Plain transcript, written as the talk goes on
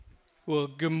Well,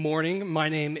 good morning. My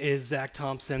name is Zach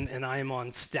Thompson, and I am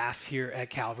on staff here at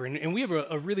Calvary. And we have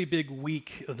a really big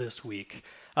week this week.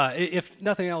 If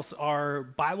nothing else, our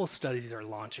Bible studies are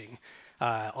launching.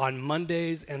 On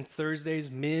Mondays and Thursdays,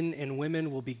 men and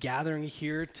women will be gathering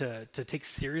here to take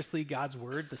seriously God's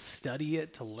Word, to study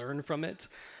it, to learn from it.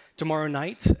 Tomorrow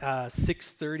night,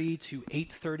 6:30 to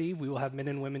 8:30, we will have men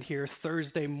and women here.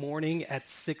 Thursday morning at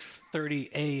 6:30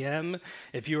 a.m.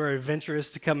 If you are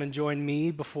adventurous to come and join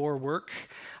me before work,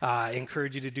 I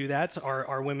encourage you to do that.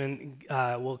 Our women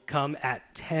will come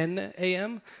at 10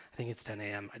 a.m. I think it's 10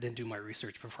 a.m. I didn't do my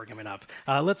research before coming up.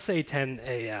 Let's say 10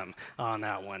 a.m. on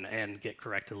that one and get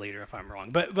corrected later if I'm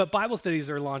wrong. But Bible studies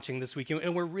are launching this week,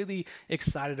 and we're really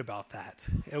excited about that.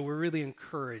 And we're really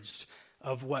encouraged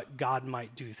of what God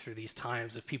might do through these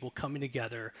times of people coming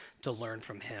together to learn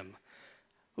from Him.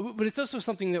 But it's also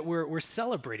something that we're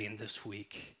celebrating this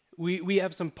week. We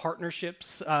have some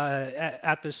partnerships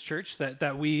at this church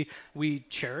that we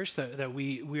cherish, that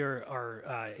we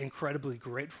are incredibly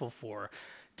grateful for.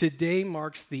 Today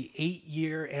marks the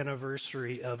 8-year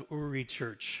anniversary of Uri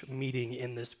Church meeting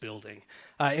in this building.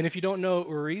 And if you don't know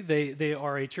Uri, they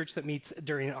are a church that meets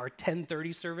during our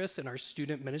 10:30 service in our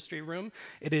student ministry room.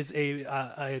 It is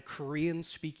a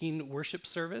Korean-speaking worship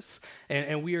service,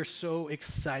 and we are so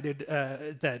excited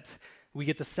that we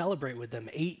get to celebrate with them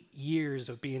 8 years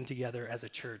of being together as a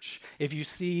church. If you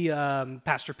see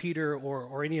Pastor Peter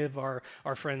or any of our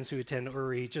friends who attend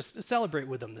Uri, just celebrate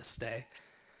with them this day.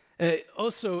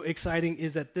 Also exciting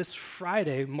is that this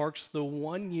Friday marks the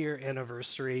 1-year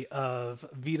anniversary of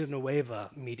Vida Nueva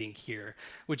meeting here,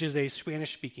 which is a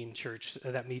Spanish-speaking church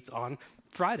that meets on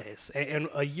Fridays. And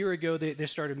a year ago, they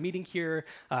started meeting here.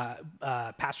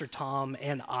 Pastor Tom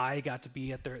and I got to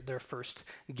be at their first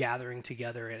gathering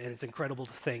together, and it's incredible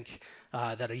to think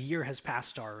that a year has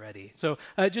passed already. So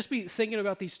just be thinking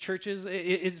about these churches.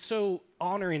 It's so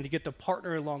honoring to get to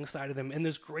partner alongside of them in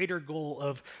this greater goal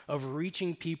of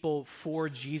reaching people for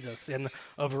Jesus in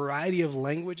a variety of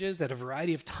languages, at a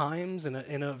variety of times,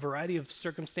 in a variety of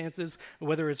circumstances,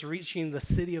 whether it's reaching the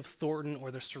city of Thornton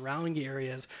or the surrounding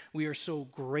areas. We are so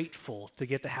grateful to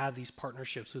get to have these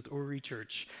partnerships with Uri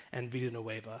Church and Vida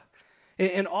Nueva.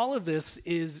 And all of this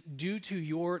is due to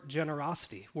your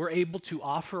generosity. We're able to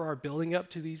offer our building up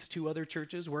to these two other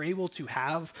churches. We're able to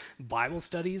have Bible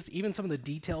studies, even some of the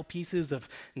detail pieces of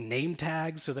name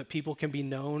tags so that people can be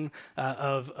known,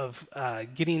 of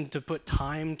getting to put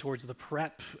time towards the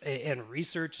prep and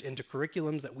research into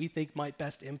curriculums that we think might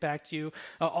best impact you.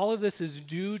 All of this is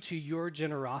due to your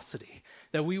generosity,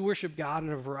 that we worship God in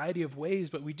a variety of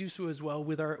ways, but we do so as well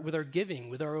with our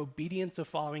giving, with our obedience of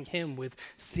following Him, with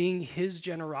seeing His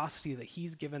generosity that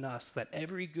He's given us, that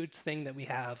every good thing that we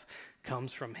have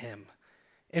comes from Him.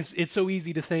 It's so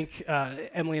easy to think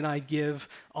Emily and I give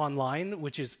online,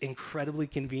 which is incredibly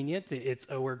convenient.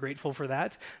 We're grateful for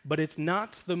that, but it's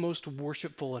not the most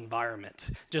worshipful environment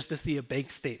just to see a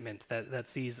bank statement that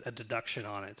sees a deduction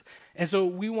on it. And so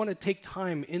we want to take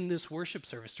time in this worship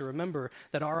service to remember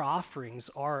that our offerings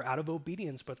are out of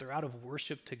obedience, but they're out of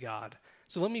worship to God.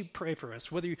 So let me pray for us.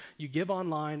 Whether you give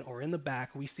online or in the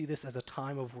back, we see this as a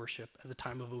time of worship, as a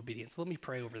time of obedience. Let me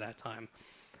pray over that time.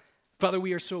 Father,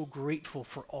 we are so grateful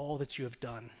for all that you have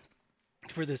done,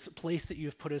 for this place that you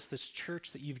have put us, this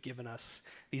church that you've given us,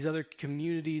 these other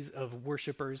communities of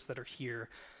worshipers that are here.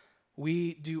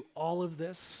 We do all of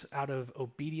this out of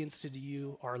obedience to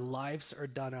you. Our lives are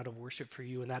done out of worship for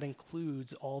you, and that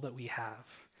includes all that we have,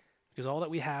 because all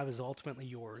that we have is ultimately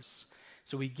yours.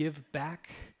 So we give back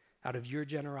out of your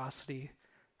generosity,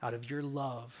 out of your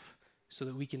love, so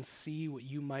that we can see what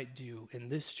you might do in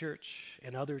this church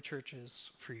and other churches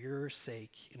for your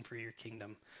sake and for your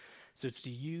kingdom. So it's to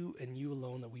you and you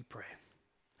alone that we pray.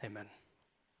 Amen.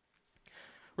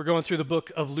 We're going through the book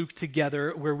of Luke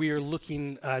together, where we are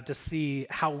looking to see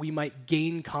how we might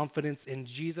gain confidence in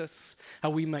Jesus,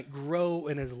 how we might grow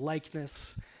in his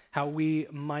likeness, how we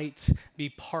might be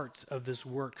part of this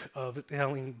work of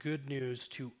telling good news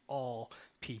to all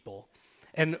people.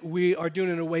 And we are doing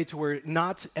it in a way to where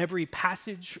not every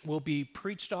passage will be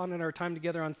preached on in our time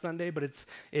together on Sunday, but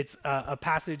it's a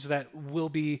passage that we'll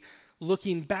be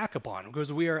looking back upon,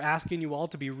 because we are asking you all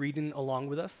to be reading along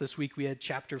with us. This week we had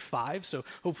chapter 5, so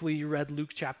hopefully you read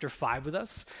Luke chapter 5 with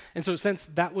us. And so since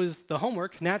that was the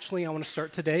homework, naturally I want to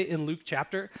start today in Luke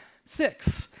chapter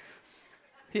 6.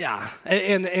 Yeah,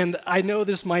 and I know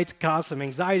this might cause some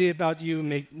anxiety about you,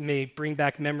 may bring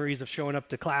back memories of showing up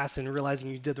to class and realizing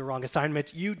you did the wrong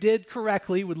assignment. You did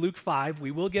correctly with Luke 5.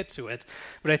 We will get to it.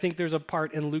 But I think there's a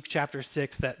part in Luke chapter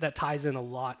 6 that ties in a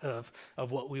lot of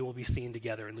what we will be seeing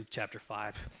together in Luke chapter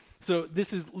 5. So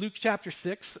this is Luke chapter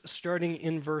 6, starting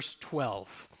in verse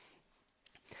 12.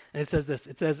 And it says this,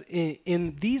 it says,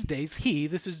 in these days,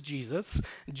 this is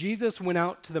Jesus went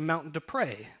out to the mountain to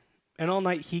pray. And all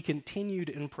night he continued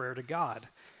in prayer to God.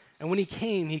 And when he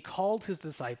came, he called his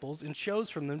disciples and chose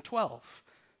from them 12,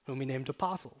 whom he named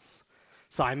apostles.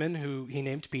 Simon, who he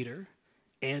named Peter,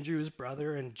 Andrew his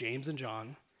brother, and James and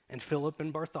John, and Philip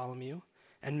and Bartholomew,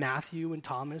 and Matthew and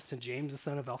Thomas, and James the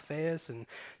son of Alphaeus, and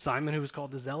Simon who was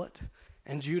called the Zealot,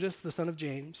 and Judas the son of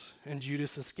James, and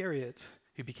Judas Iscariot,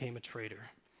 who became a traitor.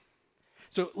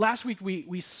 So last week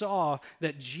we saw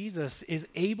that Jesus is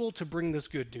able to bring this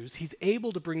good news. He's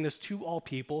able to bring this to all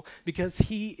people because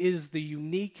he is the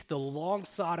unique, the long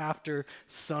sought after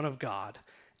Son of God.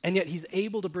 And yet he's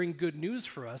able to bring good news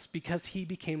for us because he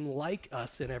became like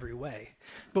us in every way.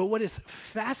 But what is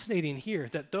fascinating here,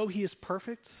 that though he is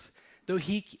perfect, though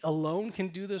he alone can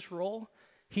do this role,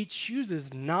 he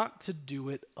chooses not to do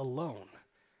it alone.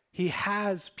 He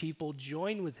has people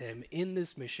join with him in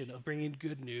this mission of bringing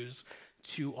good news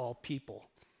to all people.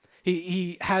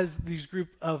 He has these group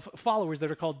of followers that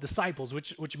are called disciples,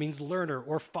 which means learner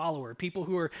or follower, people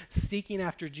who are seeking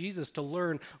after Jesus to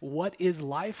learn what is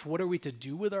life, what are we to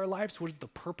do with our lives, what is the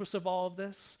purpose of all of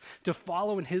this, to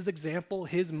follow in his example,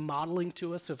 his modeling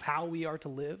to us of how we are to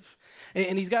live.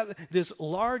 And he's got this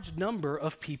large number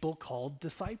of people called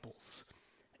disciples.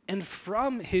 And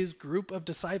from his group of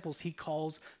disciples, he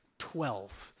calls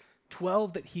 12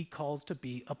 that he calls to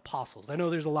be apostles. I know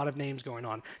there's a lot of names going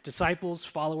on. Disciples,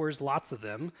 followers, lots of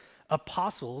them.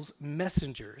 Apostles,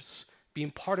 messengers.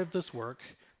 Being part of this work,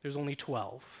 there's only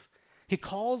 12. He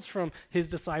calls from his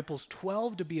disciples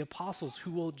 12 to be apostles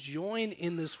who will join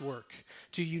in this work,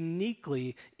 to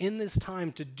uniquely, in this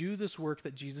time, to do this work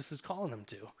that Jesus is calling them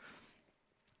to.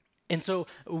 And so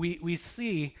we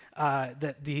see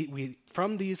that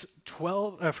from these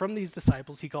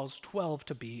disciples, he calls 12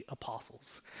 to be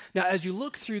apostles. Now, as you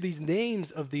look through these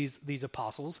names of these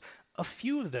apostles, a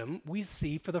few of them we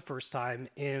see for the first time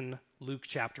in Luke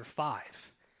chapter 5.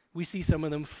 We see some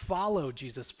of them follow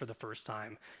Jesus for the first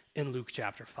time in Luke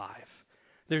chapter 5.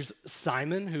 There's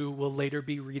Simon, who will later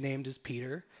be renamed as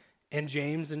Peter, and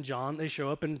James and John. They show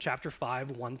up in chapter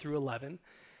 5, 1 through 11.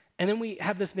 And then we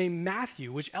have this name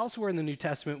Matthew, which elsewhere in the New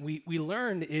Testament we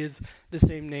learned is the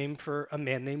same name for a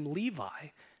man named Levi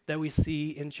that we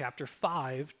see in chapter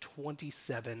 5,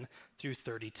 27 through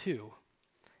 32.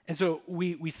 And so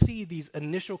we see these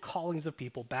initial callings of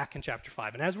people back in chapter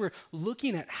 5. And as we're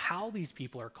looking at how these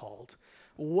people are called,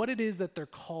 what it is that they're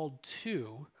called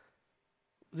to,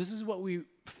 this is what we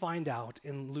find out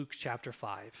in Luke chapter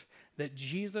 5, that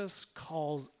Jesus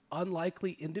calls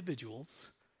unlikely individuals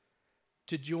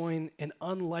to join an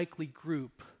unlikely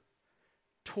group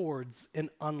towards an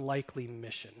unlikely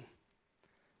mission.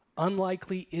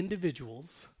 Unlikely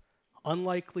individuals,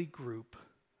 unlikely group,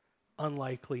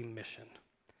 unlikely mission.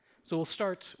 So we'll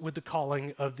start with the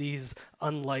calling of these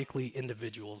unlikely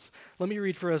individuals. Let me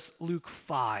read for us Luke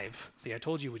 5. See, I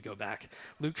told you we'd go back.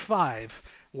 Luke 5,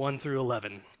 1 through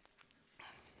 11. It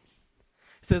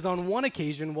says, on one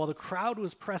occasion, while the crowd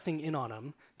was pressing in on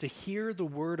him to hear the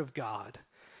word of God,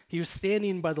 he was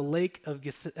standing by the lake of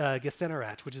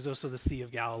Gennesaret, which is also the Sea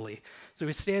of Galilee. So he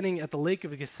was standing at the lake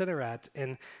of Gennesaret,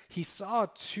 and he saw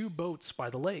 2 boats by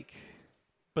the lake.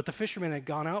 But the fishermen had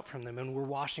gone out from them and were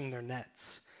washing their nets.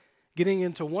 Getting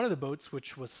into one of the boats,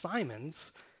 which was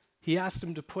Simon's, he asked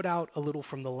him to put out a little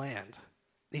from the land.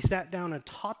 He sat down and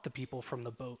taught the people from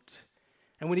the boat.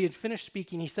 And when he had finished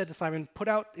speaking, he said to Simon, put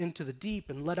out into the deep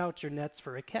and let out your nets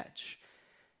for a catch.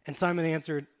 And Simon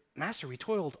answered, Master, we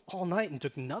toiled all night and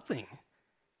took nothing.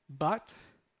 But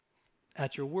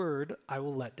at your word, I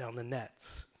will let down the nets.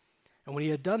 And when he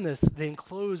had done this, they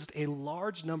enclosed a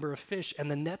large number of fish, and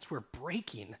the nets were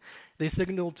breaking. They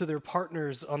signaled to their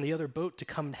partners on the other boat to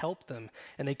come and help them.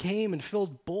 And they came and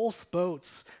filled both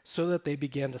boats so that they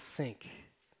began to sink.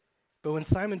 But when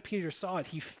Simon Peter saw it,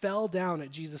 he fell down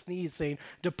at Jesus' knees, saying,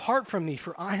 Depart from me,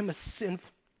 for I am a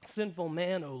sinful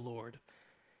man, O Lord.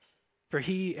 For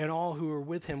he and all who were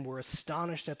with him were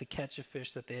astonished at the catch of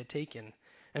fish that they had taken.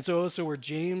 And so also were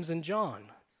James and John,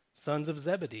 sons of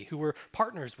Zebedee, who were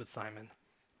partners with Simon.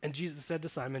 And Jesus said to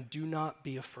Simon, do not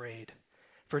be afraid.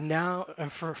 For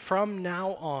from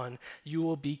now on, you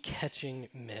will be catching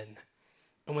men.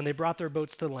 And when they brought their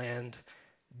boats to land,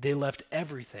 they left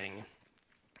everything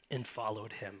and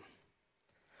followed him.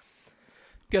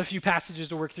 Got a few passages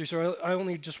to work through, so I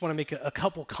only just want to make a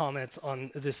couple comments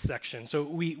on this section. So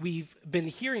we've been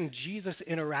hearing Jesus'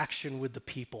 interaction with the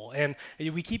people, and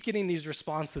we keep getting these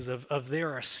responses of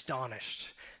they're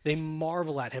astonished. They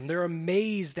marvel at him. They're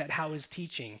amazed at how he's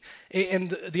teaching.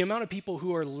 And the amount of people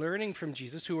who are learning from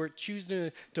Jesus, who are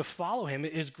choosing to follow him,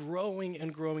 is growing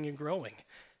and growing and growing.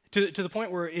 to the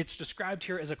point where it's described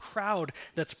here as a crowd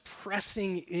that's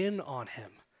pressing in on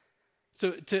him.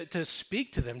 So to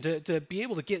speak to them, to be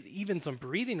able to get even some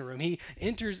breathing room, he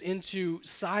enters into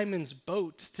Simon's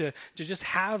boat to just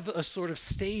have a sort of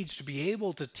stage to be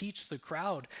able to teach the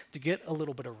crowd to get a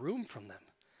little bit of room from them.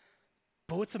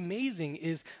 But what's amazing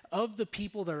is of the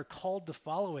people that are called to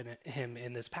follow him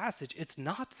in this passage, it's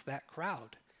not that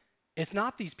crowd. It's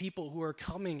not these people who are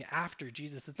coming after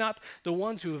Jesus. It's not the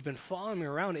ones who have been following him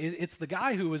around. It's the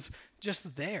guy who was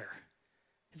just there.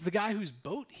 It's the guy whose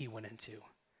boat he went into.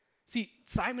 See,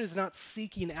 Simon is not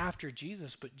seeking after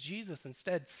Jesus, but Jesus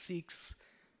instead seeks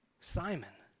Simon.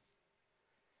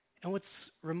 And what's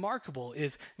remarkable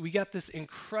is we got this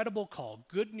incredible call,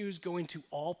 good news going to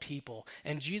all people,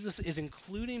 and Jesus is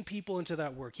including people into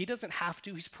that work. He doesn't have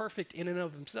to, he's perfect in and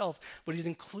of himself, but he's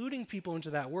including people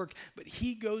into that work, but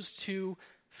he goes to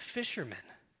fishermen.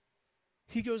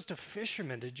 He goes to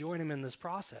fishermen to join him in this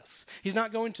process. He's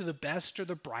not going to the best or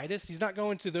the brightest. He's not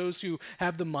going to those who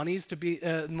have the money to be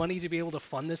able to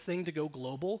fund this thing to go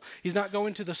global. He's not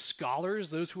going to the scholars,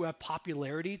 those who have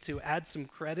popularity to add some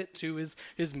credit to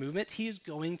his movement. He is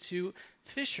going to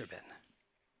fishermen.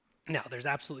 Now, there's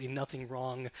absolutely nothing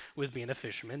wrong with being a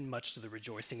fisherman, much to the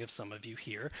rejoicing of some of you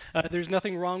here. There's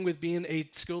nothing wrong with being a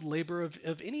skilled laborer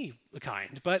of any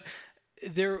kind, but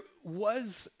there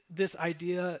was this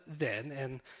idea then,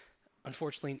 and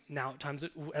unfortunately now at times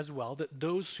as well, that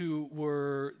those who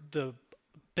were the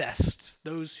best,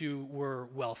 those who were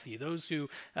wealthy, those who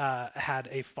had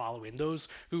a following, those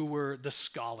who were the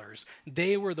scholars,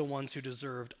 they were the ones who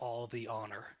deserved all the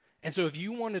honor. And so if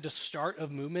you wanted to start a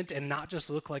movement and not just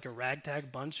look like a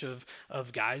ragtag bunch of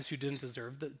guys who didn't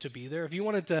deserve to be there, if you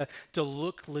wanted to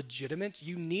look legitimate,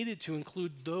 you needed to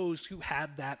include those who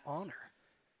had that honor.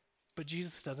 But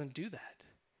Jesus doesn't do that.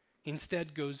 He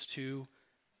instead goes to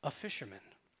a fisherman.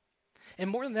 And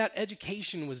more than that,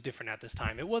 education was different at this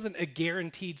time. It wasn't a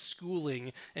guaranteed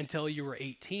schooling until you were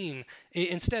 18.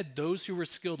 Instead, those who were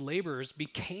skilled laborers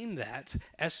became that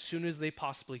as soon as they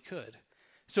possibly could.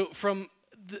 So from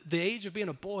the age of being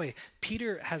a boy,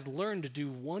 Peter has learned to do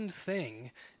one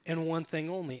thing and one thing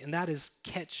only, and that is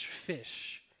catch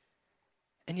fish.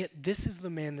 And yet this is the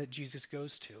man that Jesus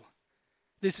goes to.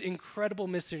 This incredible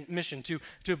mission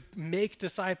to make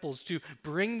disciples, to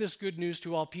bring this good news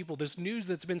to all people, this news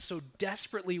that's been so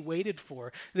desperately waited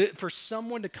for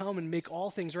someone to come and make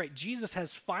all things right. Jesus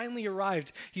has finally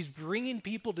arrived. He's bringing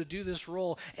people to do this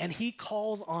role, and he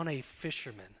calls on a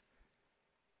fisherman.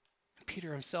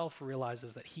 Peter himself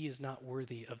realizes that he is not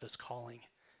worthy of this calling.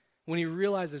 When he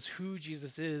realizes who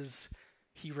Jesus is,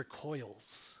 he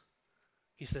recoils.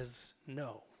 He says,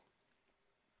 no.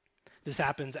 This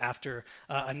happens after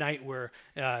a night where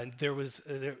there was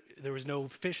no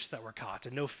fish that were caught,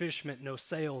 and no fish meant no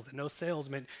sales, and no sales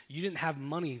meant you didn't have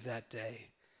money that day.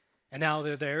 And now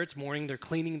they're there, it's morning, they're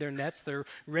cleaning their nets, they're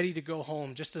ready to go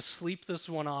home, just to sleep this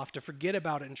one off, to forget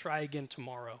about it and try again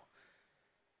tomorrow.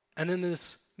 And then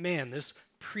this man, this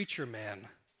preacher man,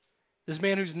 this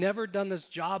man who's never done this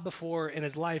job before in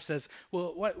his life says,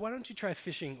 well, why don't you try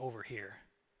fishing over here?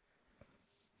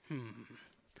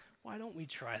 Why don't we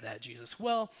try that, Jesus?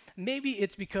 Well, maybe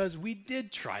it's because we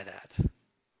did try that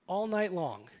all night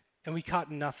long, and we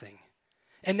caught nothing.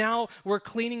 And now we're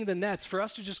cleaning the nets. For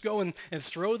us to just go and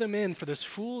throw them in for this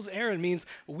fool's errand means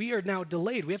we are now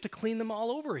delayed. We have to clean them all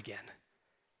over again.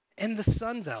 And the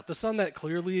sun's out, the sun that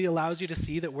clearly allows you to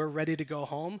see that we're ready to go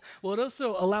home. Well, it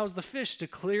also allows the fish to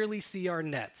clearly see our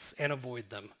nets and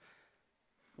avoid them.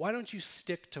 Why don't you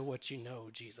stick to what you know,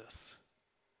 Jesus?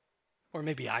 Or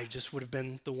maybe I just would have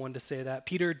been the one to say that.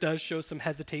 Peter does show some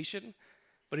hesitation,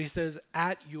 but he says,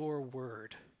 at your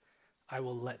word, I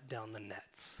will let down the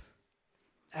nets.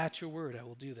 At your word, I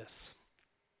will do this.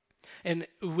 And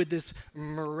with this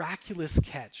miraculous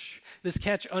catch, this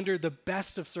catch under the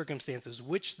best of circumstances,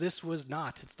 which this was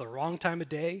not. It's the wrong time of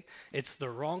day. It's the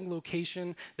wrong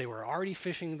location. They were already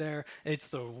fishing there. It's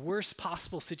the worst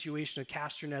possible situation to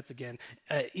cast your nets again.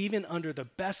 Even under the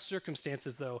best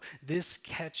circumstances, though, this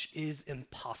catch is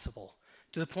impossible.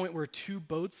 To the point where 2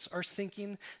 boats are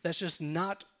sinking, that's just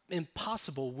not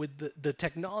impossible with the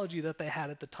technology that they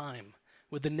had at the time,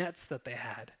 with the nets that they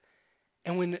had.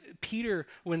 And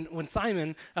when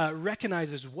Simon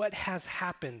recognizes what has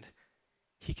happened,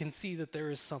 he can see that there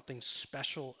is something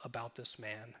special about this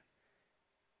man.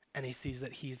 And he sees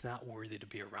that he's not worthy to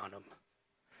be around him.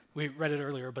 We read it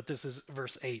earlier, but this is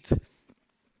verse 8.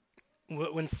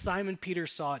 When Simon Peter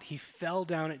saw it, he fell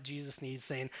down at Jesus' knees,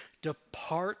 saying,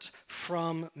 "Depart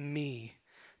from me,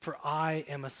 for I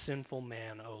am a sinful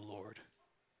man, O Lord."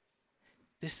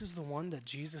 This is the one that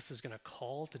Jesus is going to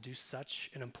call to do such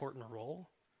an important role.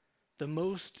 the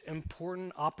most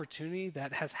important opportunity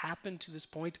that has happened to this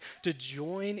point to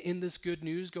join in this good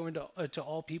news going to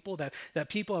all people that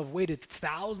people have waited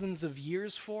thousands of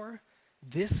years for,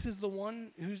 this is the one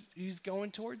he's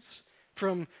going towards?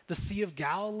 From the Sea of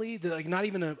Galilee, not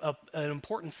even an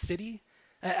important city,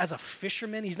 as a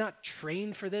fisherman, he's not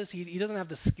trained for this. He doesn't have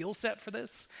the skill set for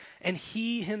this. And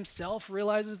he himself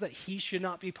realizes that he should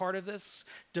not be part of this.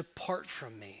 Depart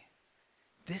from me.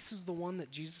 This is the one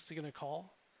that Jesus is going to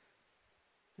call?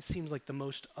 It seems like the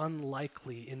most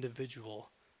unlikely individual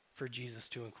for Jesus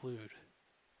to include.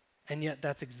 And yet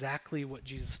that's exactly what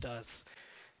Jesus does.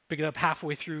 Pick it up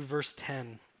halfway through verse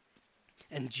 10.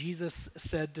 And Jesus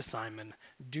said to Simon,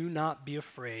 do not be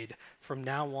afraid. From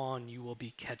now on you will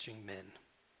be catching men.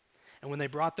 And when they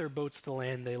brought their boats to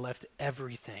land, they left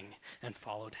everything and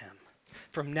followed him.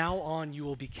 From now on, you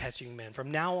will be catching men.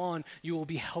 From now on, you will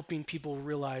be helping people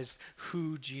realize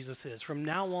who Jesus is. From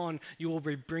now on, you will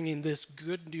be bringing this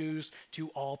good news to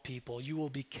all people. You will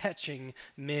be catching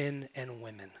men and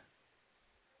women.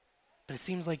 But it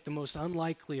seems like the most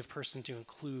unlikely of person to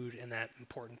include in that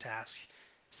important task.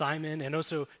 Simon and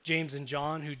also James and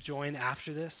John, who join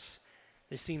after this,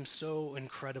 they seem so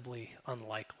incredibly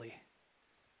unlikely.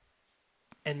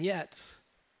 And yet,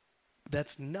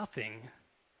 that's nothing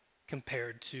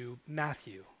compared to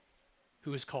Matthew,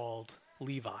 who is called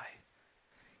Levi.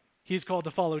 He's called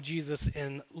to follow Jesus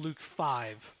in Luke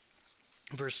 5,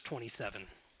 verse 27.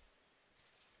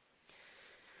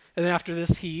 And then after this,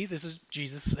 this is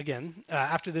Jesus again,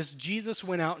 after this, Jesus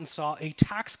went out and saw a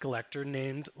tax collector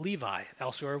named Levi.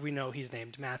 Elsewhere, we know he's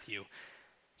named Matthew,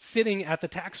 sitting at the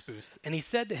tax booth. And he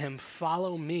said to him,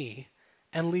 follow me.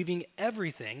 And leaving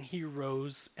everything, he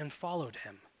rose and followed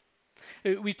him.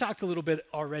 We talked a little bit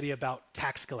already about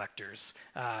tax collectors.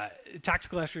 Tax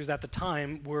collectors at the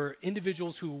time were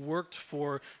individuals who worked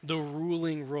for the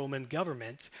ruling Roman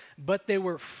government, but they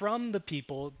were from the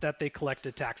people that they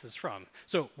collected taxes from.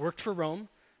 So worked for Rome,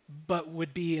 but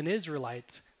would be an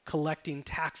Israelite collecting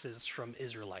taxes from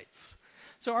Israelites.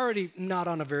 So already not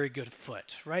on a very good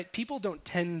foot, right? People don't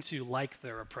tend to like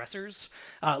their oppressors,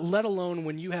 let alone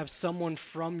when you have someone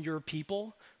from your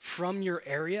people, from your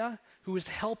area, who is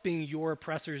helping your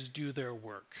oppressors do their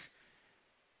work.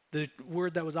 The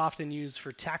word that was often used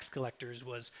for tax collectors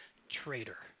was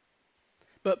traitor.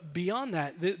 But beyond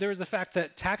that, there was the fact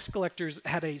that tax collectors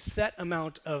had a set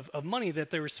amount of money that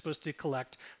they were supposed to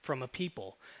collect from a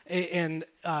people. And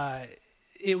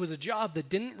it was a job that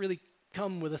didn't really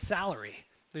come with a salary.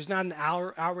 There's not an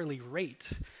hourly rate.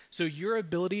 So your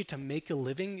ability to make a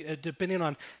living, depending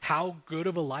on how good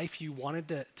of a life you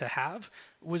wanted to have,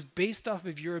 was based off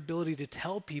of your ability to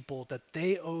tell people that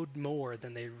they owed more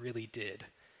than they really did.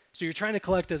 So you're trying to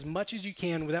collect as much as you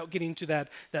can without getting to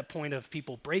that point of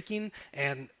people breaking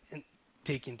and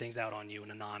taking things out on you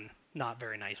in a not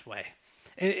very nice way.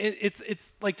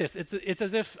 It's like this. It's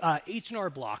as if H&R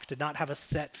Block did not have a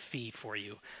set fee for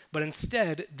you, but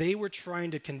instead they were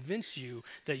trying to convince you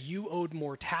that you owed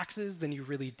more taxes than you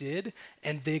really did,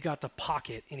 and they got to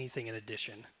pocket anything in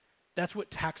addition. That's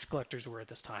what tax collectors were at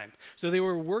this time. So they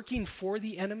were working for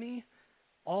the enemy,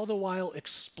 all the while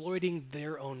exploiting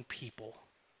their own people.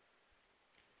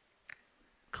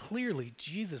 Clearly,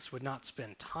 Jesus would not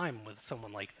spend time with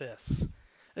someone like this.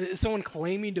 Someone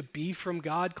claiming to be from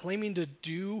God, claiming to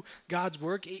do God's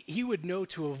work, he would know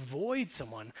to avoid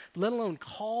someone, let alone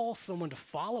call someone to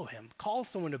follow him, call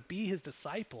someone to be his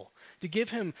disciple, to give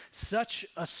him such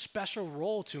a special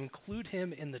role, to include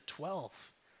him in the 12.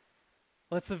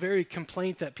 Well, that's the very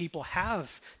complaint that people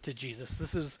have to Jesus.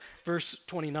 This is verse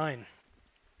 29.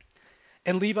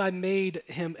 And Levi made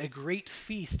him a great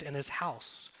feast in his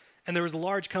house. And there was a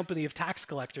large company of tax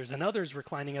collectors and others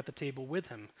reclining at the table with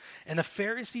him. And the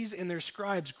Pharisees and their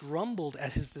scribes grumbled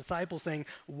at his disciples, saying,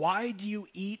 why do you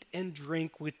eat and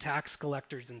drink with tax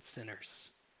collectors and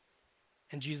sinners?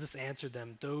 And Jesus answered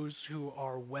them, those who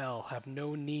are well have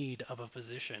no need of a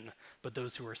physician, but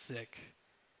those who are sick.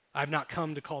 I have not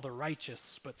come to call the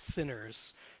righteous, but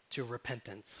sinners to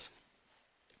repentance.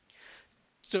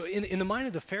 So in the mind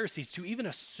of the Pharisees, to even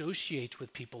associate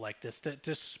with people like this,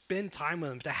 to spend time with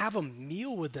them, to have a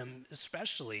meal with them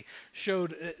especially,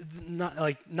 showed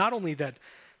not only that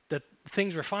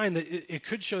things were fine, that it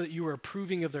could show that you were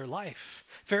approving of their life.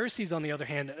 Pharisees, on the other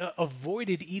hand,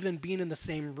 avoided even being in the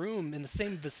same room, in the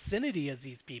same vicinity as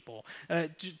these people,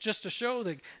 just to show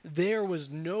that there was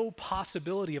no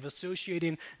possibility of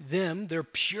associating them, their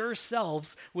pure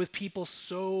selves, with people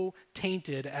so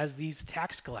tainted as these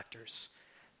tax collectors.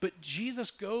 But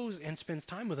Jesus goes and spends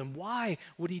time with them. Why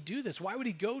would he do this? Why would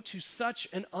he go to such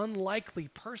an unlikely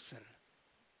person?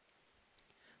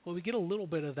 Well, we get a little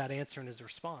bit of that answer in his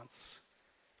response.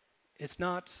 it's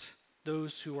not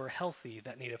those who are healthy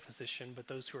that need a physician, but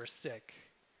those who are sick.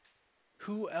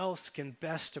 Who else can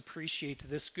best appreciate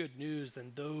this good news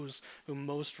than those who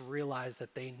most realize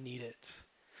that they need it?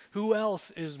 Who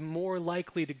else is more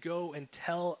likely to go and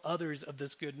tell others of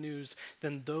this good news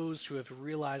than those who have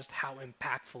realized how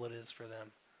impactful it is for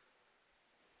them?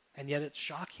 And yet it's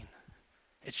shocking.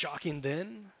 It's shocking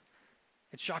then.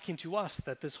 It's shocking to us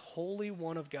that this Holy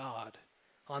One of God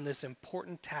on this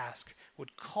important task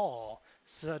would call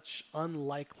such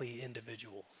unlikely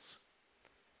individuals.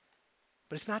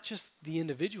 But it's not just the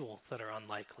individuals that are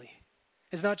unlikely.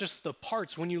 It's not just the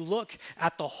parts. When you look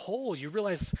at the whole, you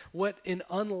realize what an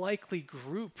unlikely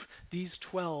group these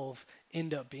 12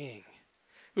 end up being.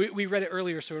 We read it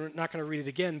earlier, so we're not going to read it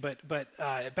again, but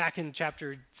back in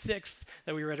chapter 6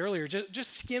 that we read earlier,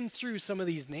 just skim through some of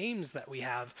these names that we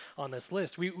have on this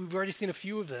list. We've already seen a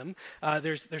few of them.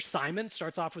 There's Simon,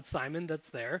 starts off with Simon that's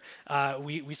there.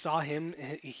 We saw him,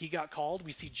 he got called.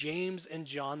 We see James and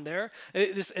John there.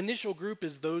 This initial group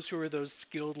is those who are those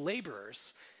skilled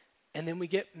laborers. And then we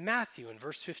get Matthew in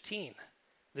verse 15,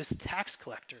 this tax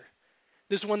collector.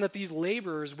 This one that these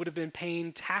laborers would have been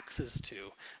paying taxes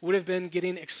to, would have been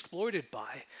getting exploited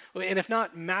by. And if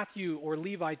not Matthew or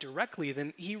Levi directly,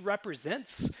 then he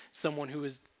represents someone who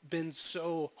has been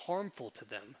so harmful to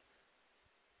them.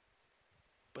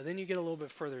 But then you get a little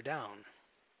bit further down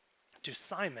to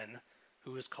Simon,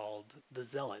 who is called the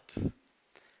Zealot.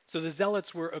 So the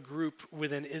Zealots were a group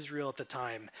within Israel at the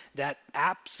time that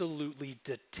absolutely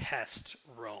detest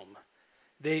Rome.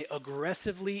 They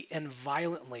aggressively and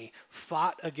violently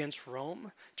fought against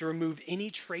Rome to remove any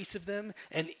trace of them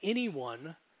and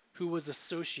anyone who was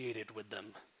associated with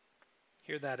them.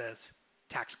 Hear that as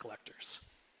tax collectors.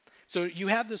 So you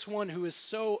have this one who is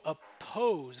so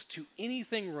opposed to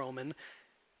anything Roman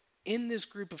in this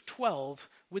group of 12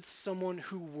 with someone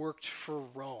who worked for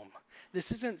Rome.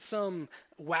 This isn't some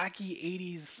wacky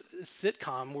 80s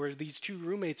sitcom where these two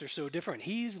roommates are so different.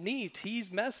 He's neat,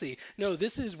 he's messy. No,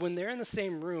 this is when they're in the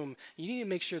same room, you need to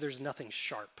make sure there's nothing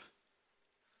sharp.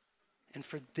 And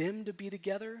for them to be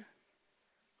together,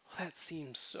 well, that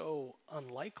seems so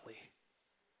unlikely.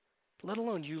 Let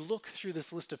alone you look through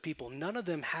this list of people, none of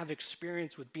them have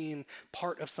experience with being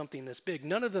part of something this big.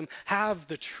 None of them have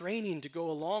the training to go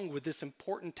along with this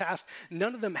important task.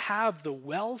 None of them have the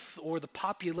wealth or the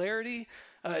popularity.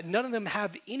 None of them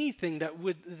have anything that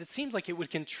seems like it would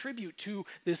contribute to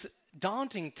this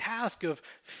daunting task of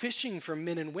fishing for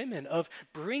men and women, of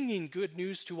bringing good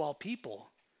news to all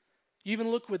people. You even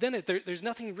look within it, there's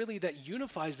nothing really that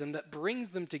unifies them, that brings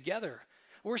them together.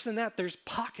 Worse than that, there's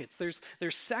pockets, there's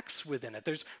sex within it,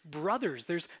 there's brothers,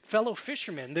 there's fellow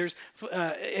fishermen, there's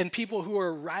and people who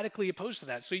are radically opposed to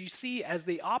that. So you see as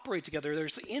they operate together,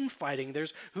 there's infighting,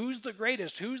 there's who's the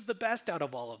greatest, who's the best out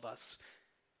of all of us.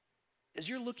 As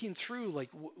you're looking through,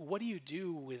 like, what do you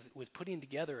do with putting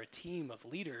together a team of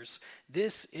leaders?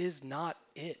 This is not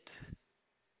it.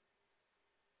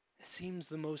 It seems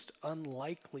the most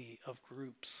unlikely of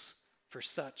groups for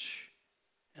such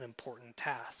an important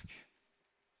task.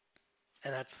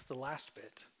 And that's the last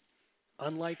bit.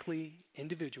 Unlikely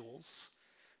individuals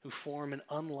who form an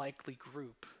unlikely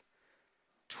group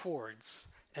towards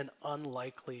an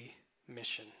unlikely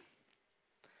mission.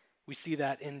 We see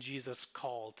that in Jesus'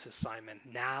 call to Simon.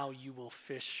 Now you will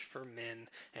fish for men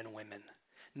and women.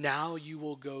 Now you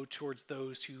will go towards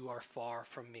those who are far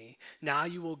from me. Now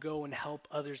you will go and help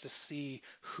others to see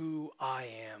who I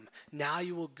am. Now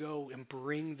you will go and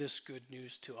bring this good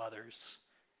news to others.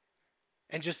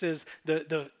 And just as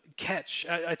the catch,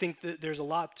 I think that there's a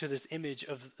lot to this image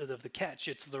of the catch.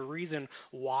 It's the reason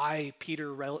why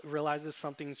Peter realizes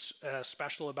something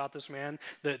special about this man.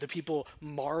 The people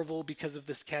marvel because of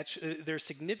this catch. There's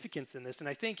significance in this. And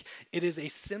I think it is a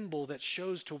symbol that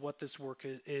shows to what this work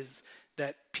is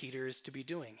that Peter is to be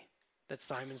doing, that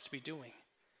Simon's to be doing.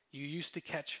 You used to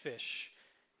catch fish.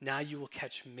 Now you will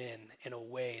catch men in a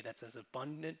way that's as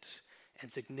abundant and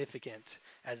significant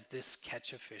as this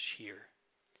catch of fish here.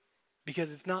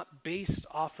 Because it's not based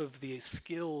off of the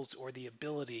skills or the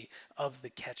ability of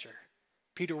the catcher.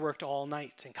 Peter worked all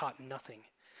night and caught nothing.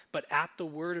 But at the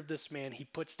word of this man, he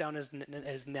puts down his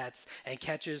nets and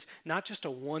catches not just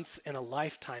a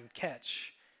once-in-a-lifetime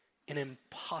catch, an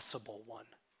impossible one.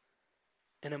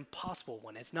 An impossible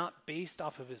one. It's not based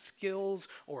off of his skills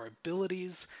or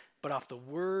abilities, but off the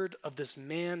word of this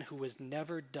man who has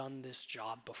never done this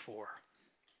job before.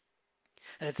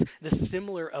 And it's the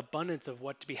similar abundance of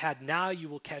what to be had. Now you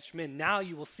will catch men. Now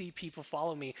you will see people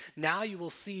follow me. Now you will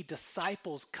see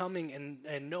disciples coming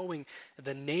and knowing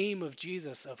the name of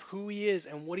Jesus, of who he is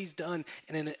and what he's done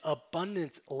in an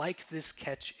abundance like this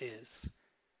catch is.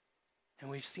 And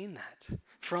we've seen that.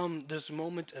 From this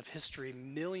moment of history,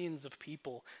 millions of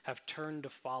people have turned to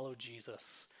follow Jesus.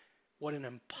 What an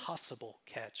impossible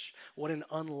catch. What an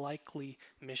unlikely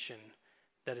mission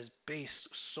that is based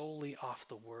solely off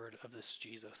the word of this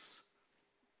Jesus.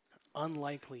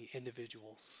 Unlikely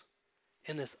individuals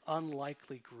in this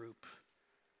unlikely group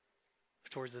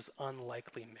towards this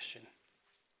unlikely mission.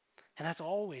 And that's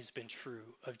always been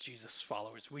true of Jesus'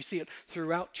 followers. We see it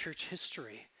throughout church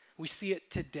history. We see it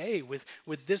today with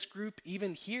this group,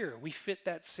 even here. We fit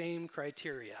that same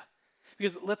criteria.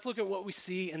 Because let's look at what we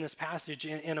see in this passage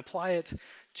and apply it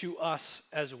to us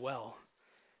as well.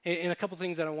 And a couple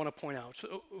things that I want to point out.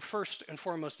 So first and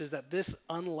foremost is that this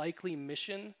unlikely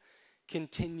mission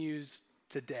continues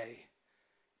today.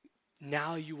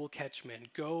 Now you will catch men.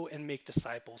 Go and make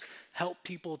disciples. Help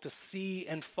people to see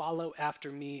and follow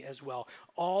after me as well.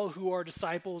 All who are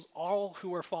disciples, all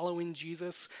who are following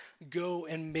Jesus, go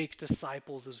and make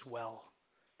disciples as well.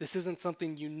 This isn't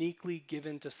something uniquely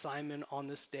given to Simon on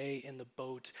this day in the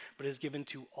boat, but is given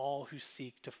to all who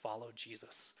seek to follow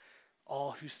Jesus.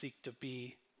 All who seek to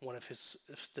be one of his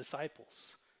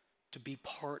disciples, to be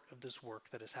part of this work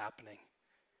that is happening.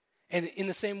 And in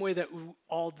the same way that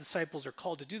all disciples are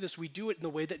called to do this, we do it in the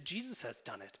way that Jesus has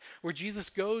done it, where Jesus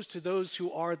goes to those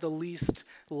who are the least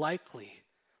likely,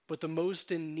 but the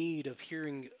most in need of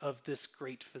hearing of this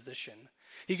great physician.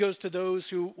 He goes to those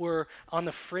who were on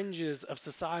the fringes of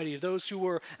society, those who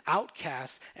were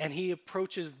outcasts, and he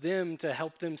approaches them to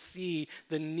help them see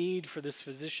the need for this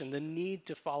physician, the need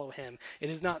to follow him. It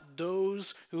is not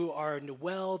those who are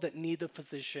well that need the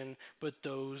physician, but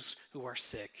those who are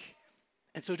sick.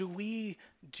 And so do we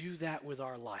do that with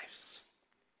our lives?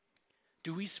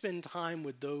 Do we spend time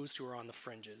with those who are on the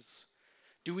fringes?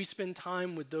 Do we spend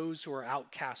time with those who are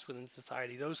outcasts within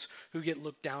society, those who get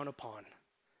looked down upon?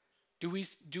 Do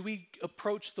we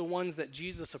approach the ones that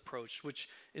Jesus approached, which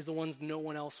is the ones no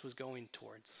one else was going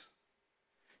towards?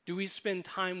 Do we spend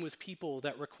time with people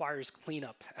that requires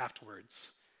cleanup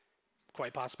afterwards?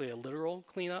 Quite possibly a literal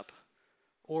cleanup?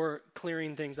 Or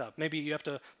clearing things up. Maybe you have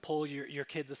to pull your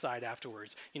kids aside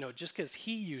afterwards, just because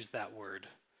he used that word.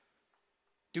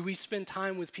 Do we spend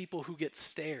time with people who get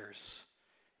stares?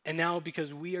 And now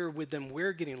because we are with them,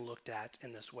 we're getting looked at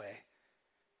in this way.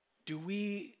 Do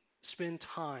we spend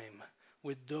time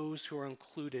with those who are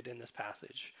included in this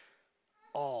passage?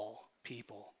 All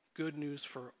people. Good news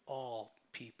for all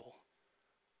people.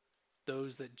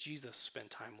 Those that Jesus spent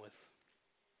time with.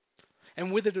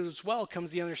 And with it as well comes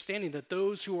the understanding that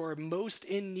those who are most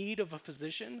in need of a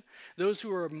physician, those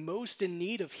who are most in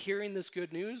need of hearing this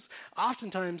good news,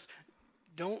 oftentimes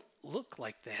don't look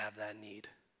like they have that need.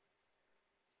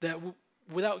 That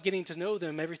without getting to know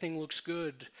them, everything looks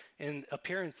good in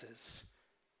appearances.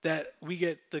 That we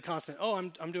get the constant, oh,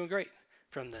 I'm doing great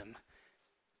from them.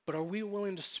 But are we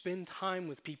willing to spend time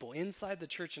with people inside the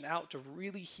church and out to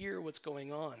really hear what's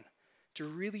going on? To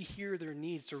really hear their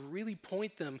needs, to really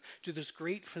point them to this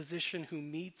great physician who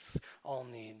meets all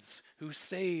needs, who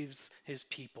saves his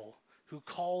people, who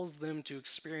calls them to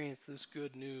experience this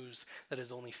good news that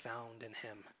is only found in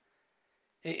him.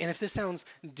 And if this sounds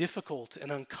difficult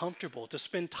and uncomfortable, to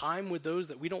spend time with those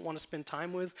that we don't want to spend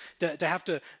time with, to have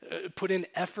to put in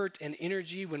effort and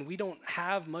energy when we don't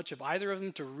have much of either of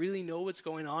them to really know what's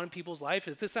going on in people's life,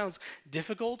 if this sounds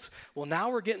difficult, well,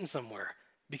 now we're getting somewhere,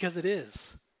 because it is.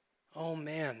 Oh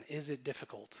man, is it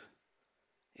difficult?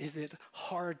 Is it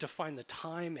hard to find the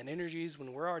time and energies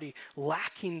when we're already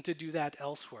lacking to do that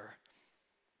elsewhere?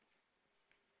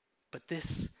 But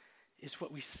this is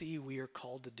what we see we are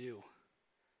called to do,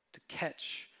 to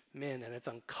catch men, and it's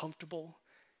uncomfortable,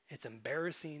 it's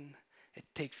embarrassing, it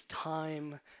takes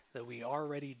time that we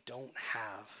already don't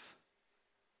have.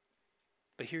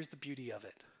 But here's the beauty of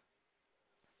it.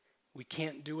 We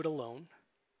can't do it alone,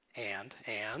 and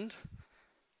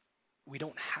we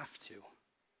don't have to.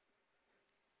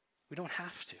 We don't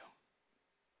have to.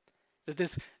 That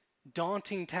this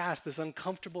daunting task, this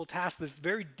uncomfortable task, this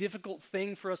very difficult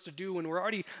thing for us to do when we're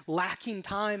already lacking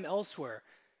time elsewhere,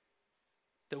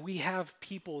 that we have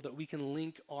people that we can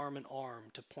link arm in arm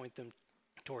to point them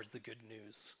towards the good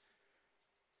news.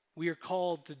 We are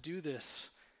called to do this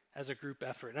as a group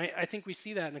effort. And I think we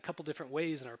see that in a couple different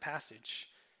ways in our passage.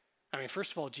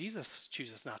 First of all, Jesus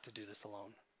chooses not to do this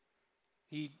alone.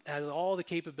 He has all the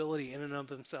capability in and of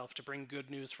himself to bring good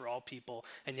news for all people,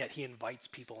 and yet he invites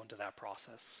people into that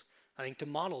process. I think to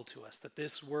model to us that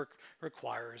this work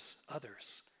requires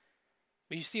others.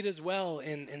 But you see it as well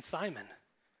in Simon,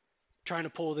 trying to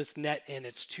pull this net in.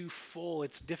 It's too full,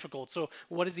 it's difficult. So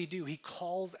what does he do? He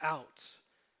calls out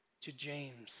to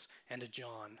James and to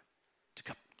John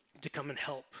to come and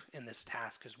help in this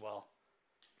task as well.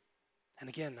 And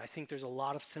again, I think there's a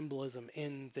lot of symbolism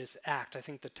in this act. I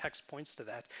think the text points to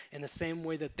that. In the same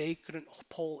way that they couldn't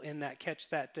pull in that catch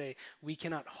that day, we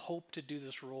cannot hope to do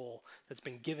this role that's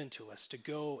been given to us, to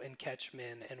go and catch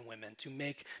men and women, to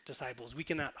make disciples. We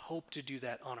cannot hope to do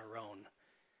that on our own,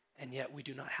 and yet we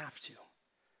do not have to.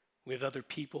 We have other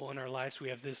people in our lives. We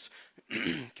have this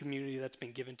community that's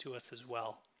been given to us as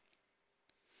well.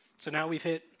 So now we've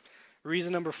hit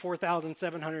reason number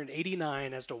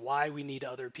 4,789 as to why we need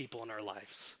other people in our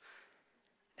lives.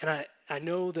 And I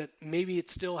know that maybe it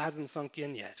still hasn't sunk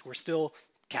in yet. We're still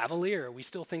cavalier. We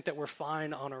still think that we're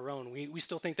fine on our own. We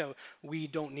still think that we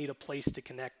don't need a place to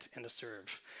connect and to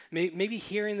serve. Maybe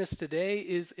hearing this today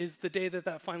is the day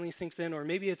that finally sinks in, or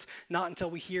maybe it's not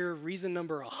until we hear reason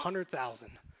number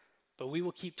 100,000. But we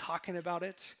will keep talking about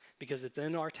it because it's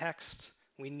in our text.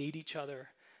 We need each other.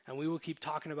 And we will keep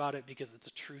talking about it because it's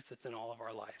a truth that's in all of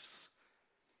our lives.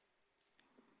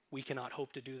 We cannot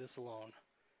hope to do this alone,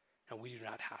 and we do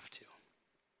not have to.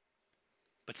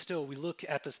 But still, we look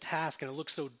at this task, and it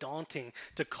looks so daunting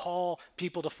to call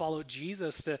people to follow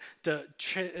Jesus, to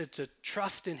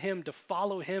trust in him, to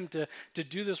follow him, to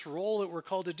do this role that we're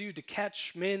called to do, to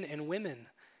catch men and women.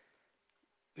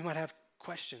 We might have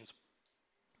questions.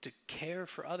 To care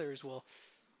for others, well,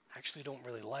 I actually don't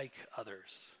really like others.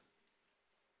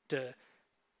 To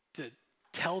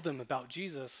tell them about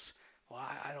Jesus, well,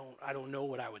 I don't know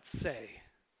what I would say.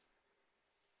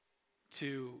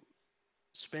 To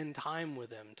spend time with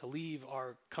them, to leave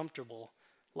our comfortable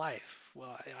life,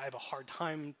 well, I have a hard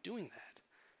time doing that.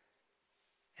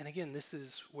 And again, this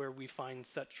is where we find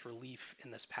such relief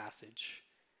in this passage.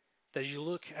 That as you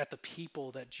look at the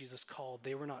people that Jesus called,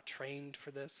 they were not trained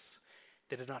for this.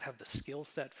 They did not have the skill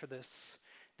set for this.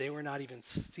 They were not even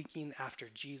seeking after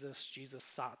Jesus. Jesus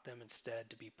sought them instead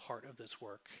to be part of this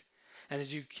work. And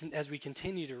as we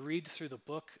continue to read through the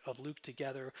book of Luke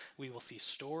together, we will see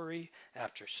story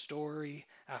after story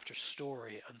after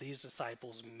story of these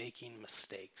disciples making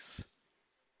mistakes.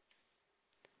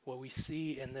 What we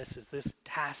see in this is this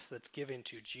task that's given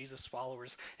to Jesus'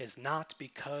 followers is not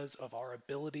because of our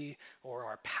ability or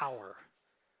our power.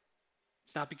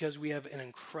 It's not because we have an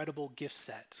incredible gift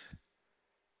set.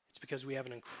 It's because we have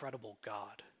an incredible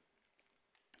God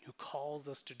who calls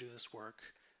us to do this work,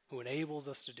 who enables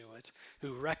us to do it,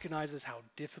 who recognizes how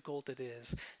difficult it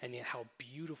is and yet how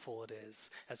beautiful it is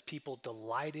as people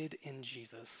delighted in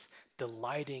Jesus,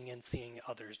 delighting in seeing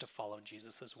others to follow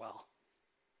Jesus as well.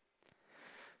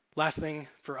 Last thing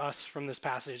for us from this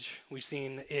passage, we've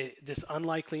seen this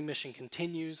unlikely mission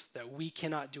continues, that we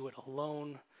cannot do it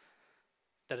alone,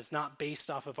 that it's not based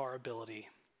off of our ability.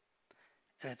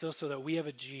 And it's also that we have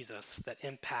a Jesus that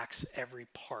impacts every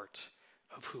part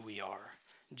of who we are.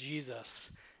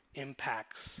 Jesus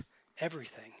impacts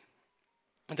everything.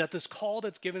 And that this call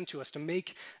that's given to us to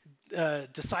make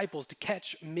disciples, to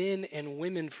catch men and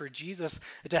women for Jesus,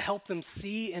 to help them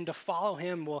see and to follow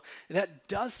him, well, that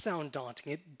does sound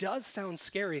daunting. It does sound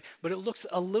scary, but it looks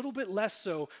a little bit less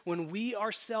so when we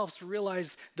ourselves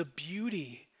realize the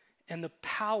beauty and the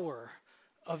power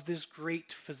of this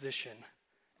great physician.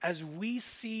 As we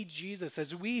see Jesus,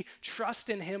 as we trust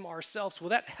in him ourselves, well,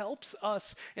 that helps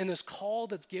us in this call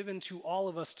that's given to all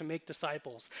of us to make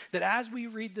disciples. That as we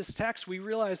read this text, we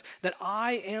realize that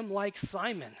I am like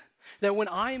Simon. That when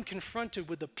I am confronted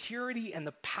with the purity and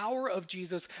the power of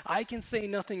Jesus, I can say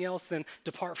nothing else than,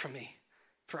 depart from me.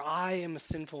 For I am a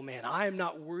sinful man. I am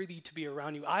not worthy to be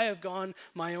around you. I have gone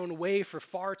my own way for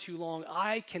far too long.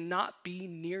 I cannot be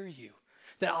near you.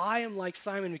 That I am like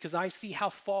Simon because I see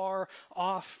how far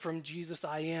off from Jesus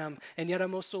I am. And yet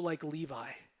I'm also like Levi,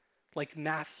 like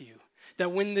Matthew.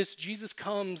 That when this Jesus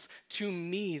comes to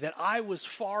me, that I was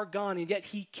far gone, and yet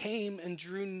he came and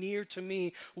drew near to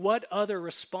me. What other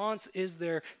response is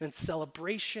there than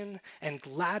celebration and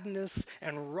gladness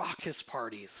and raucous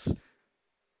parties?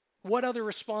 What other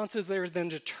response is there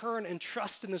than to turn and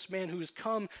trust in this man who has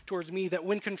come towards me, that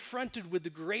when confronted with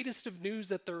the greatest of news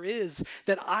that there is,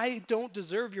 that I don't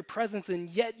deserve your presence and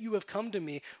yet you have come to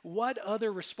me, what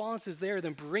other response is there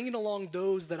than bringing along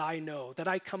those that I know, that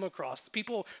I come across,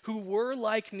 people who were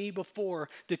like me before,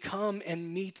 to come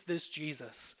and meet this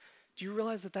Jesus? Do you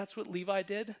realize that that's what Levi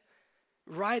did?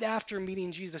 Right after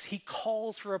meeting Jesus, he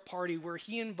calls for a party where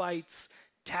he invites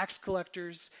tax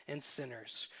collectors and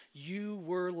sinners. You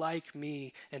were like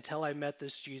me until I met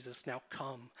this Jesus. Now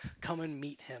come and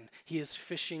meet him. He is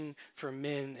fishing for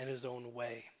men in his own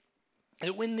way.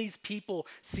 That when these people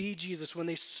see Jesus, when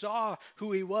they saw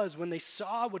who he was, when they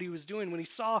saw what he was doing, when he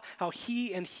saw how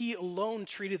he and he alone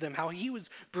treated them, how he was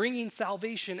bringing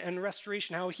salvation and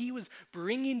restoration, how he was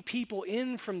bringing people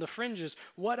in from the fringes,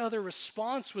 what other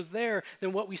response was there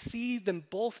than what we see them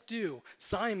both do?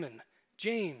 Simon,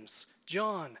 James,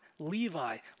 John,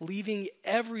 Levi, leaving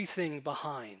everything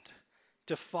behind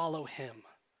to follow him.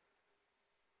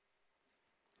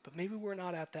 But maybe we're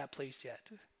not at that place yet.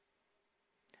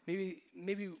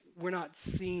 Maybe we're not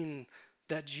seeing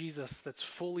that Jesus that's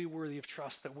fully worthy of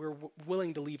trust, that we're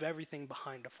willing to leave everything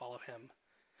behind to follow him.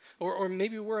 Or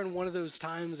maybe we're in one of those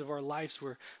times of our lives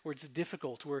where it's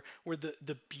difficult, where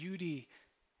the beauty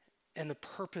and the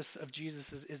purpose of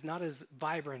Jesus is not as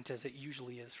vibrant as it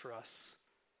usually is for us.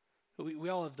 We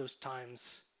all have those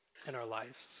times in our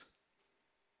lives.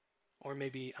 Or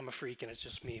maybe I'm a freak and it's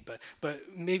just me, but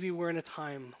maybe we're in a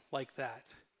time like that.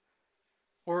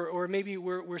 Or maybe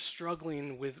we're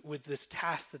struggling with this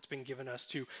task that's been given us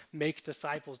to make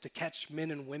disciples, to catch men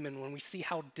and women, when we see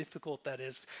how difficult that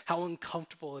is, how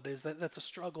uncomfortable it is. That's a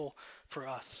struggle for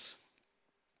us.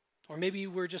 Or maybe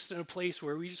we're just in a place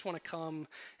where we just want to come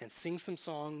and sing some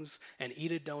songs and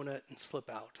eat a donut and slip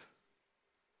out.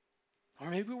 Or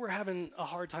maybe we're having a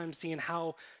hard time seeing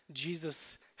how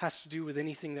Jesus has to do with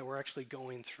anything that we're actually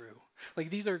going through.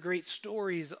 Like, these are great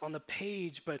stories on the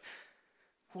page, but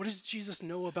what does Jesus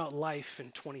know about life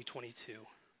in 2022?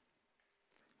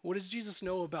 What does Jesus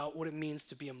know about what it means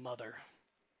to be a mother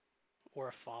or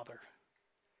a father?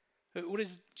 What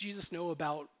does Jesus know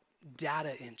about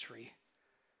data entry?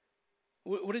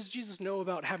 What does Jesus know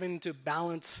about having to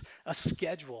balance a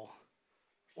schedule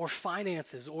or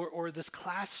finances or this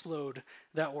class load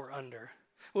that we're under?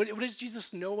 What does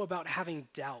Jesus know about having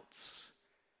doubts?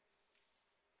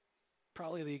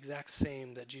 Probably the exact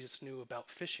same that Jesus knew about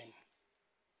fishing.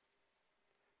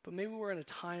 But maybe we're in a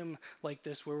time like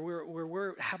this where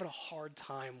we're having a hard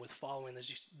time with following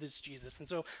this Jesus. And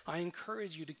so I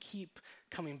encourage you to keep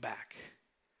coming back,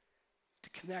 to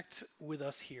connect with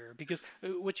us here. Because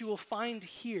what you will find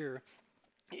here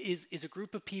is a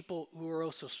group of people who are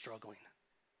also struggling.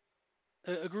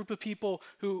 A group of people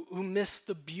who miss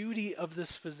the beauty of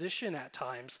this physician at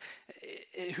times,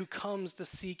 who comes to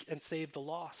seek and save the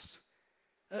lost.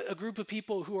 A group of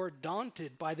people who are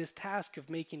daunted by this task of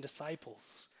making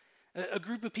disciples. A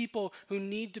group of people who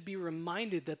need to be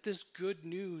reminded that this good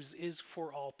news is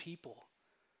for all people.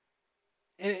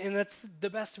 And that's the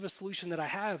best of a solution that I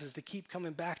have, is to keep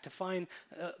coming back to find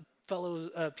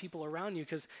fellow people around you,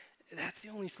 because that's the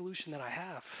only solution that I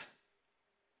have.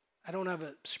 I don't have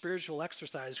a spiritual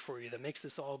exercise for you that makes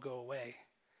this all go away.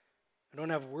 I don't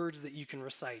have words that you can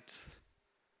recite.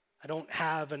 I don't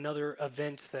have another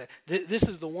event that this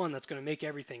is the one that's going to make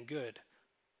everything good.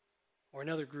 Or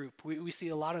another group. We see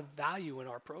a lot of value in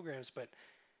our programs, but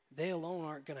they alone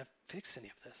aren't going to fix any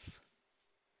of this.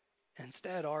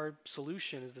 Instead, our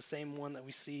solution is the same one that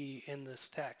we see in this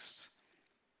text.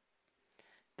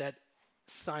 That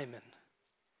Simon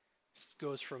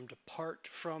goes from depart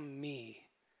from me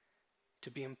to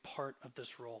being part of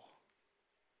this role.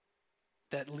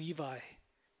 That Levi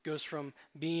goes from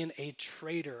being a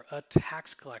traitor, a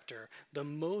tax collector, the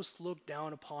most looked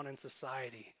down upon in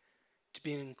society, to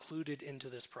being included into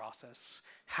this process.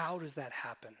 How does that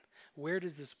happen? Where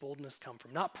does this boldness come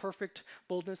from? Not perfect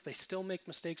boldness, they still make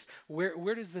mistakes.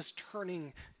 Where does this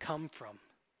turning come from?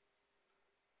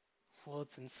 Well,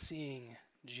 it's in seeing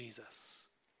Jesus.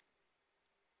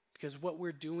 Because what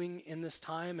we're doing in this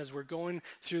time as we're going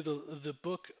through the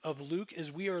book of Luke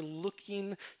is we are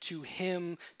looking to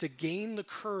him to gain the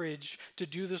courage to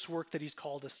do this work that he's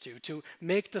called us to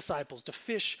make disciples, to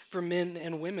fish for men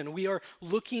and women. We are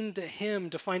looking to him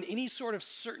to find any sort of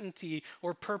certainty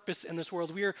or purpose in this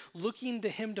world. We are looking to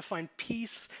him to find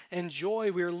peace and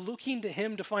joy. We are looking to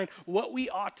him to find what we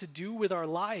ought to do with our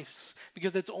lives,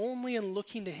 because it's only in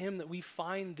looking to him that we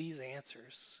find these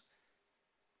answers.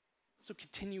 So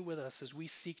continue with us as we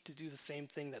seek to do the same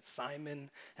thing that Simon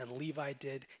and Levi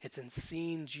did. It's in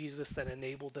seeing Jesus that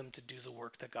enabled them to do the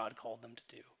work that God called them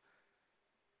to do.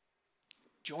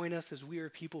 Join us as we are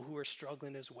people who are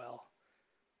struggling as well,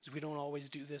 as we don't always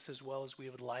do this as well as we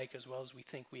would like, as well as we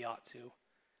think we ought to.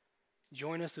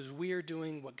 Join us as we are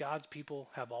doing what God's people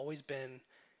have always been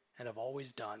and have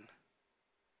always done.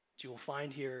 What you will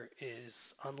find here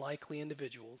is unlikely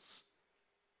individuals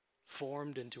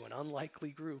formed into an unlikely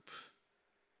group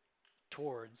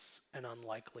towards an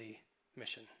unlikely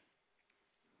mission.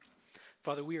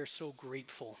 Father, we are so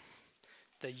grateful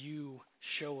that you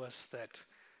show us that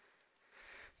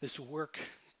this work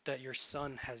that your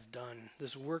Son has done,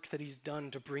 this work that he's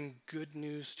done to bring good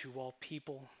news to all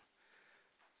people,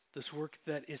 this work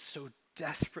that is so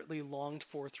desperately longed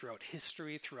for throughout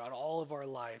history, throughout all of our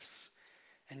lives,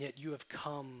 and yet you have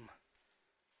come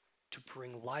to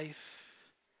bring life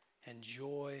and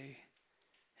joy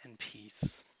and peace.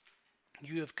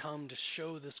 You have come to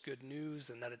show this good news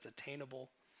and that it's attainable.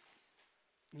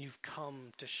 You've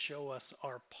come to show us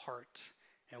our part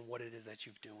and what it is that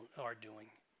you are doing.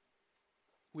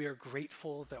 We are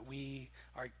grateful that we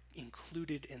are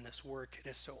included in this work. It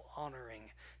is so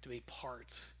honoring to be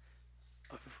part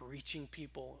of reaching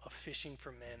people, of fishing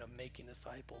for men, of making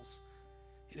disciples.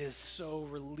 It is so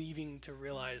relieving to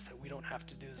realize that we don't have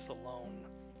to do this alone.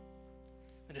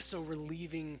 It is so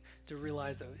relieving to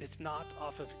realize that it's not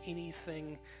off of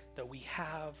anything that we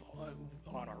have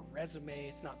on our resume.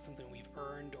 It's not something we've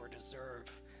earned or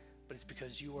deserve, but it's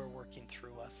because you are working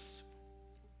through us.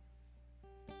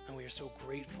 And we are so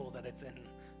grateful that it's in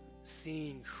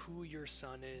seeing who your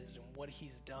Son is and what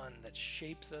he's done that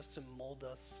shapes us and molds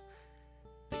us,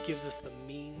 that gives us the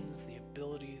means, the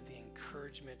ability, the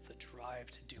encouragement, the drive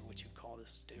to do what you've called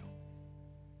us to do.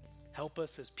 Help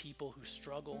us as people who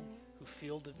struggle, who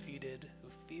feel defeated, who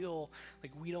feel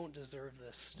like we don't deserve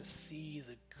this, to see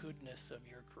the goodness of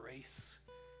your grace,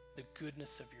 the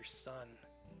goodness of your Son,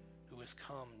 who has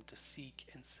come to seek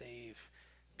and save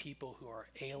people who are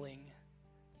ailing,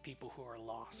 people who are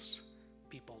lost,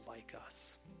 people like us.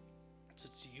 So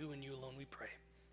it's you and you alone we pray.